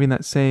having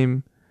that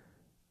same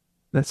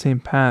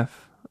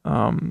path,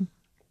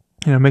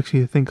 makes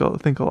me think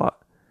a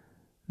lot.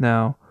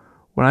 Now,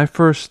 when I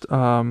first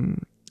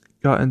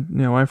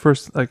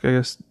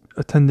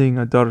attending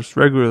a dars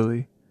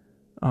regularly,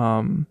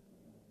 the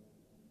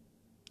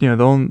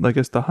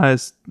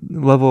highest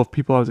level of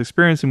people I was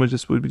experiencing would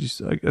be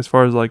just as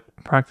far as like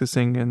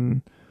practicing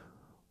and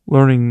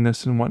learning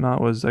this and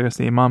whatnot was, I guess,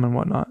 the imam and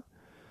whatnot.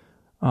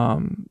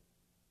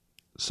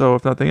 So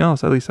if nothing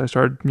else, at least I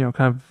started, kind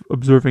of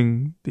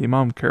observing the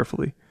imam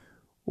carefully.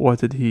 What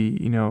did he,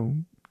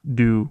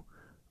 do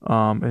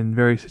in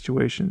various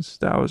situations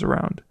that I was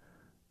around?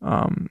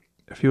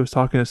 If he was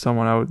talking to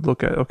someone, I would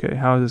look at, okay,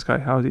 how is this guy?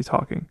 How is he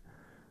talking?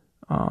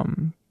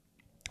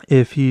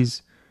 If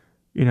he's,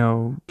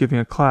 giving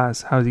a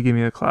class, how is he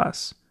giving a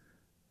class?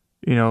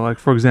 Like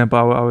for example,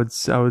 I would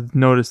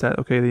notice that,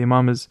 okay, the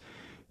imam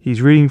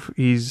he's reading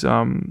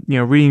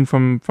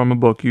from a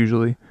book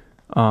usually,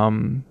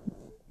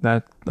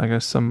 that I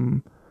guess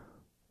some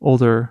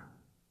older,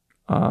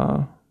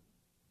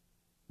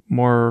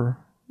 more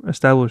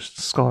established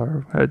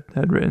scholar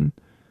had written.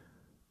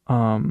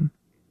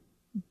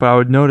 But I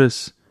would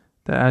notice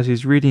that as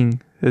he's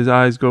reading, his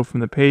eyes go from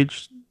the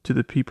page to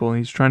the people, and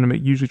he's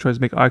usually tries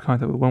to make eye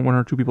contact with one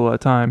or two people at a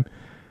time,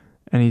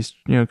 and he's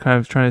kind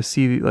of trying to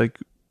see like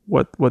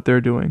what they're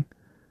doing,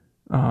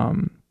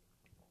 and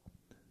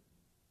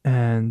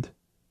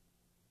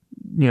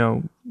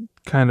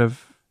kind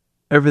of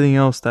everything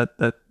else that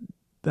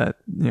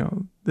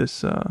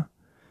this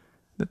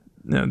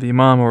the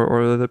imam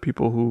or the other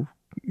people who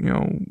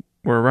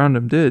were around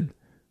him did,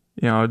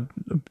 I'd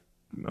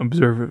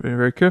observe it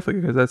very carefully,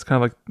 because that's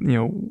kind of like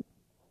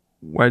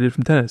what I did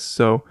from tennis.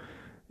 So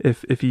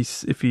if he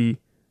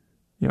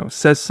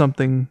says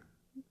something,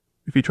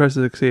 if he tries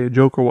to say a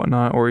joke or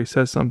whatnot, or he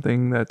says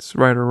something that's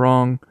right or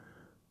wrong,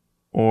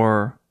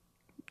 or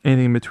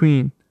anything in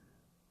between,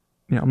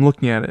 I'm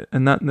looking at it,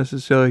 and not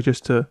necessarily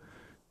just to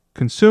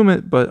consume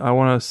it, but I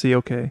want to see,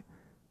 okay,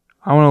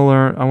 I want to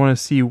learn, I want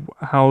to see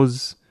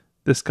how's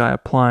this guy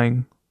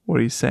applying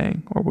what he's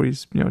saying, or what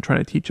he's trying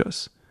to teach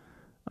us.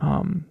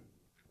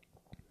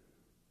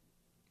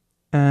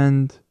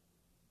 And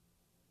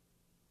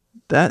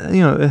that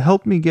it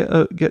helped me get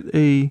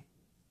a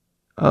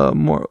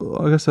more,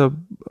 I guess, a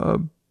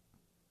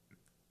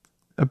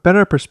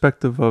better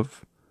perspective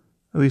of,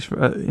 at least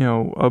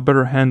a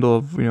better handle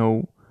of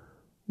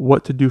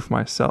what to do for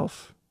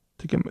myself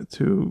to get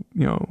to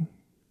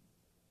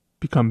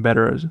become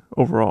better as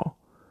overall.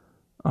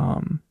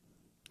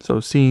 So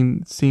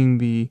seeing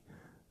the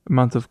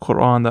amount of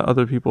Quran that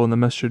other people in the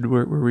masjid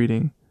were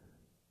reading,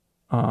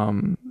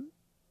 hearing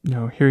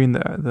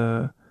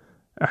the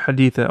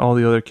hadith that all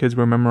the other kids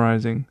were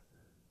memorizing,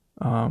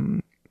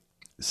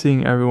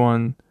 seeing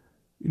everyone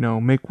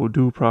make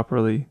wudu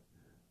properly,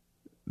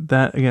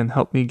 that again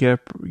helped me get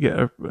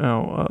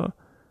a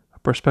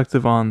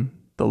perspective on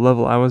the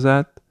level I was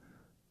at,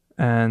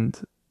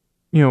 and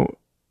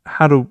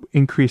how to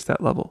increase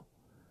that level.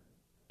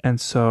 And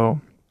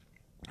so,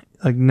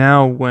 like,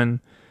 now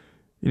when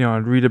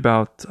I'd read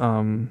about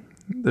the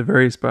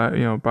various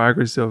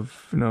biographies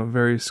of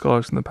various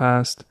scholars in the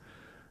past,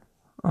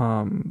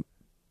 and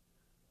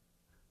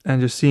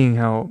just seeing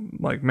how,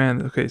 like,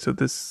 man, okay, so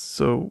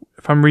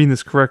if I'm reading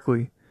this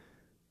correctly,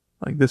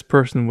 like, this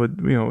person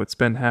would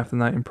spend half the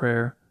night in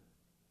prayer,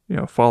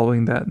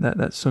 following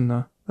that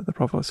sunnah that the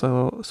Prophet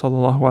sallallahu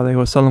alaihi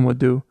wasallam would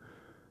do.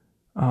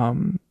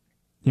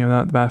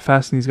 That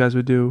fasting these guys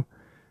would do,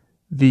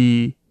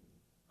 the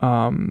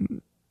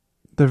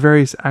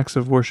various acts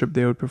of worship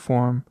they would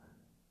perform,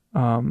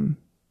 and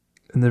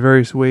the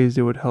various ways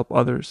they would help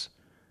others,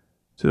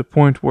 to the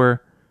point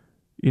where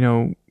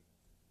you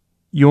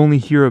only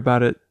hear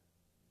about it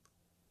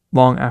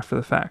long after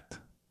the fact.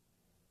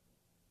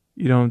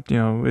 You don't,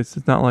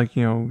 it's not like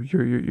you're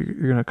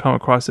gonna come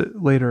across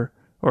it later,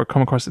 or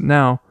come across it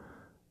now,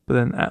 but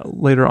then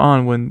later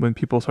on, when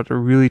people start to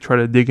really try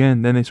to dig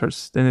in, then they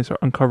start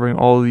uncovering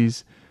all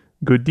these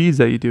good deeds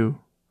that you do,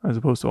 as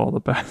opposed to all the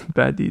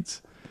bad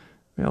deeds.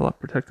 May Allah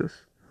protect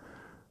us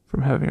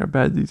from having our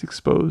bad deeds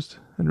exposed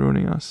and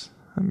ruining us.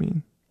 I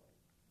mean,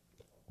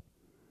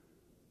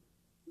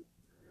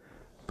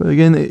 but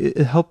again,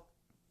 it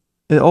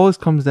always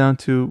comes down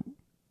to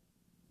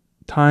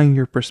tying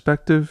your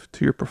perspective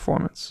to your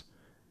performance.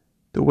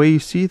 The way you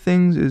see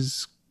things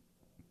is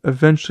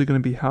eventually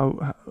going to be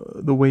how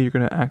the way you're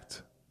going to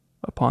act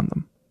upon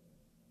them.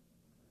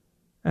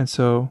 And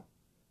so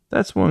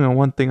that's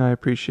one thing I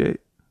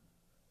appreciate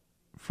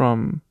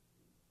from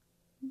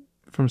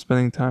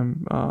spending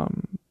time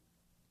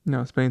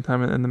spending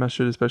time in the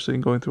masjid, especially,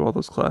 and going through all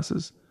those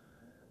classes,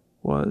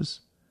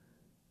 was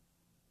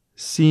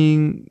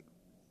seeing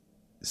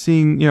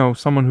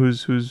someone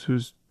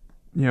who's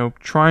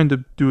trying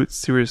to do it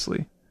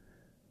seriously,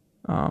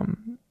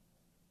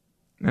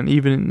 and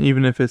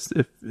even if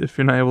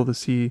you're not able to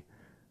see,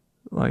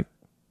 like,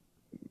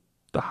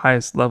 the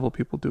highest level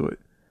people do it,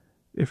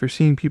 if you're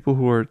seeing people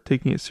who are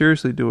taking it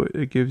seriously do it,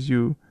 it gives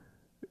you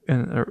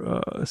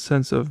a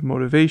sense of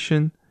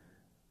motivation,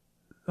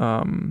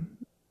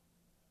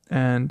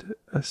 and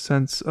a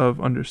sense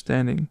of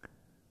understanding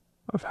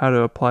of how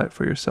to apply it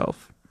for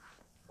yourself.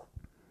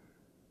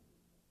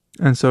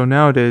 And so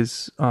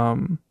nowadays,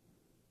 I've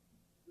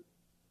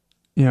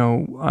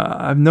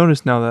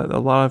noticed now that a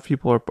lot of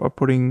people are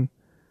putting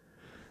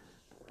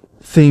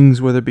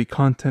things, whether it be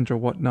content or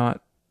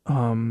whatnot,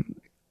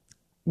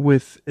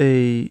 with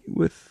I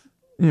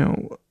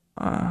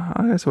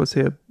guess I would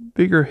say a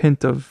bigger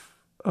hint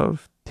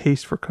of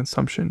taste for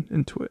consumption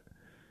into it.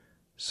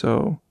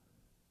 So,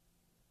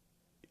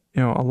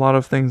 a lot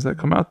of things that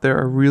come out there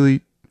are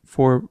really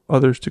for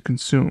others to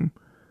consume,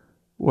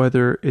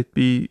 whether it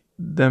be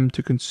them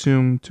to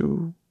consume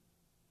to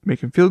make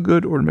them feel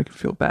good or to make them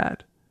feel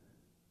bad.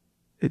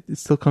 It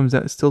still comes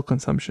out, it's still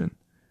consumption.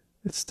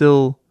 It's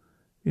still,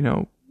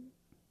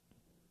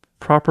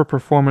 proper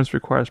performance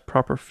requires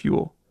proper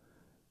fuel.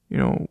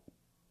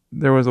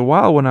 There was a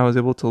while when I was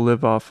able to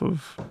live off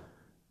of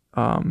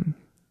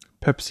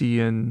Pepsi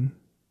and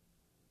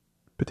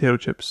potato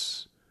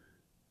chips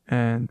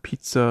and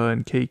pizza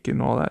and cake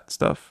and all that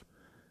stuff.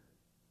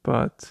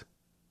 But,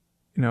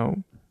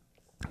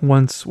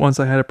 once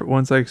I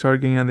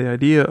started getting on the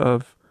idea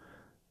of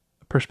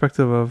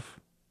perspective of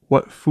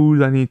what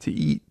food I need to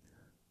eat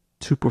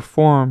to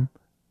perform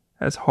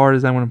as hard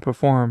as I want to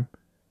perform,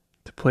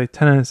 to play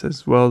tennis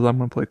as well as I'm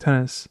going to play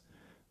tennis,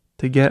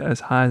 to get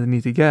as high as I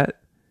need to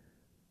get,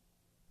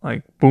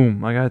 like,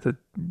 boom, I had to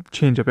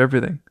change up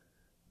everything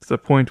to the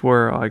point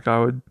where, like, I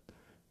would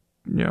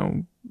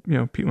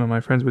People,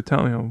 my friends would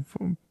tell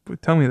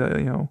me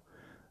that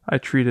I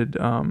treated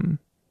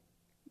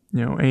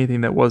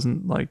anything that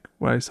wasn't like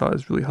what I saw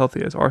as really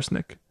healthy as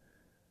arsenic,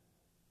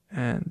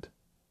 and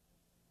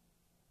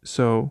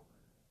so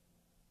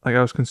like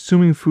I was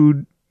consuming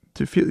food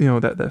to feel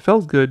that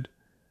felt good,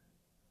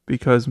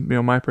 because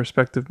my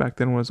perspective back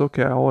then was,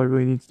 okay, all I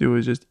really need to do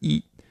is just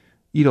eat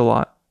a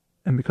lot,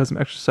 and because I'm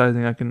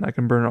exercising, I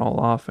can burn it all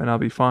off and I'll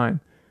be fine.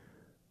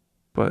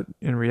 But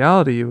in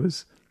reality, it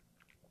was,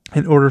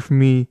 in order for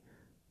me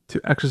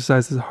to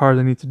exercise as hard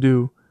as I need to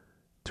do,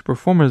 to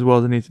perform as well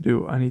as I need to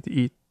do, I need to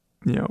eat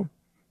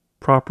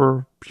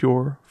proper,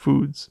 pure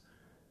foods.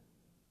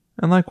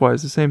 And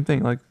likewise, the same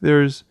thing. Like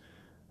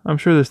I'm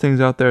sure there's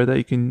things out there that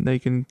you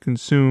can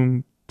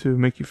consume to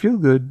make you feel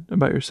good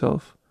about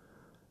yourself.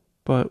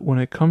 But when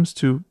it comes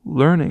to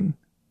learning,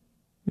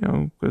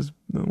 because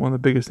one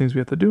of the biggest things we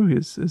have to do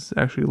is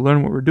actually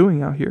learn what we're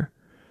doing out here.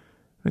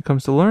 When it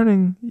comes to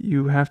learning,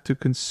 you have to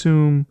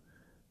consume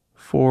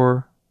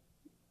for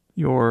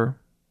your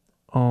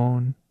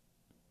own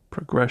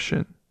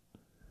progression.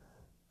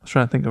 I was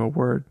trying to think of a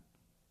word,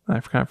 and I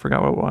kind of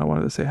forgot what I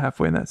wanted to say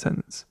halfway in that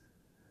sentence.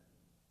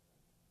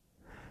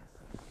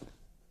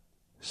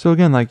 So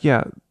again,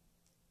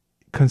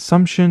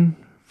 consumption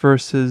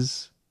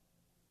versus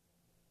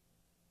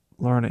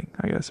learning,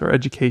 I guess, or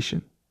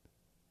education.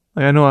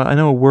 Like I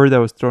know a word that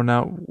was thrown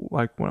out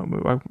like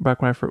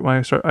back when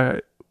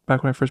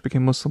I first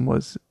became Muslim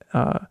was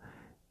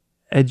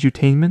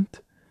edutainment.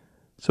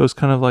 So it's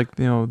kind of like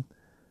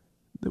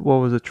what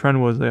was the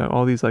trend was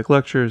all these like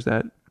lectures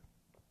that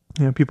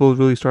people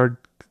really started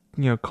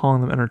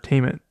calling them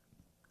entertainment,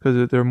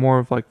 because they're more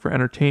of like for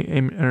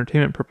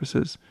entertainment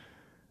purposes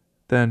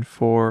than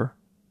for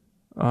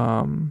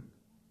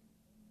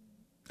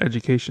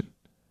education.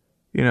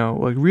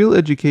 Like real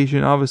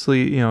education,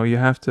 obviously, you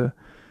have to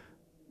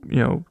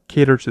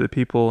cater to the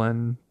people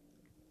and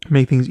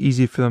make things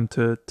easy for them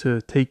to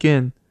take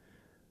in.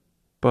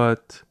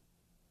 But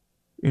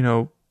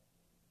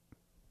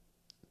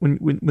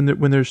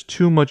when there's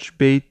too much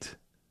bait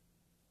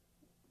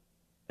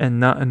and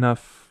not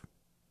enough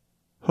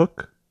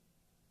hook,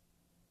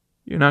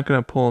 you're not going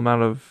to pull them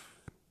out of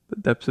the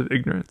depths of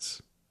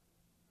ignorance.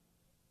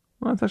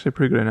 Well, that's actually a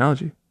pretty good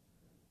analogy.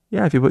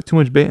 Yeah, if you put too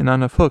much bait and not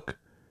enough hook,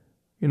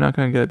 you're not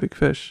going to get a big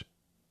fish.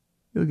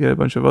 You'll get a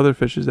bunch of other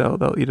fishes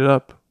that'll eat it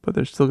up, but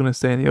they're still going to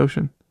stay in the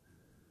ocean.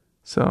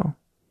 So,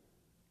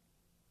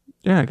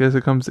 yeah, I guess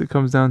it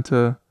comes down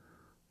to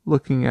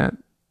looking at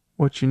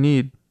what you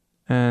need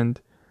and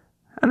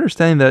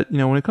understanding that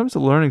when it comes to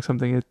learning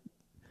something,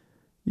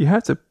 you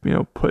have to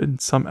put in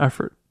some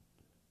effort.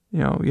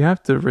 You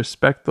have to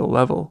respect the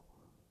level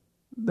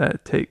that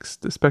it takes,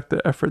 respect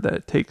the effort that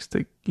it takes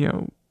to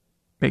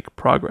make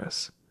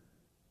progress.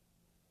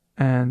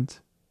 And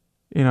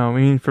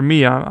for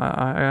me,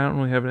 I don't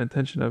really have an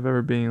intention of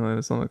ever being an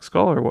Islamic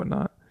scholar or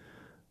whatnot.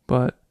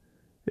 But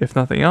if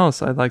nothing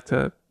else, I'd like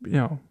to,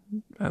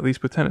 at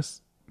least with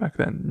tennis back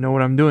then, know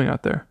what I'm doing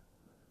out there.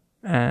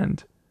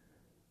 And,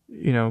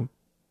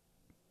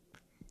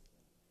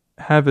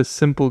 have a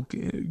simple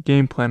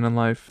game plan in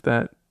life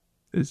that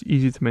is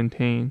easy to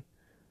maintain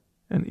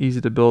and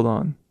easy to build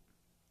on.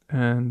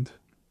 And,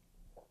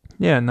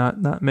 yeah,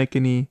 not make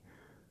any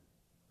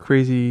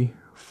crazy,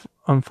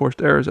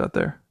 unforced errors out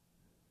there.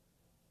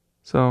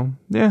 So,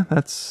 yeah,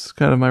 that's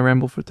kind of my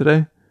ramble for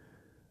today.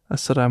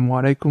 Assalamu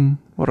alaikum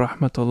wa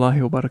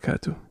rahmatullahi wa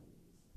barakatuh.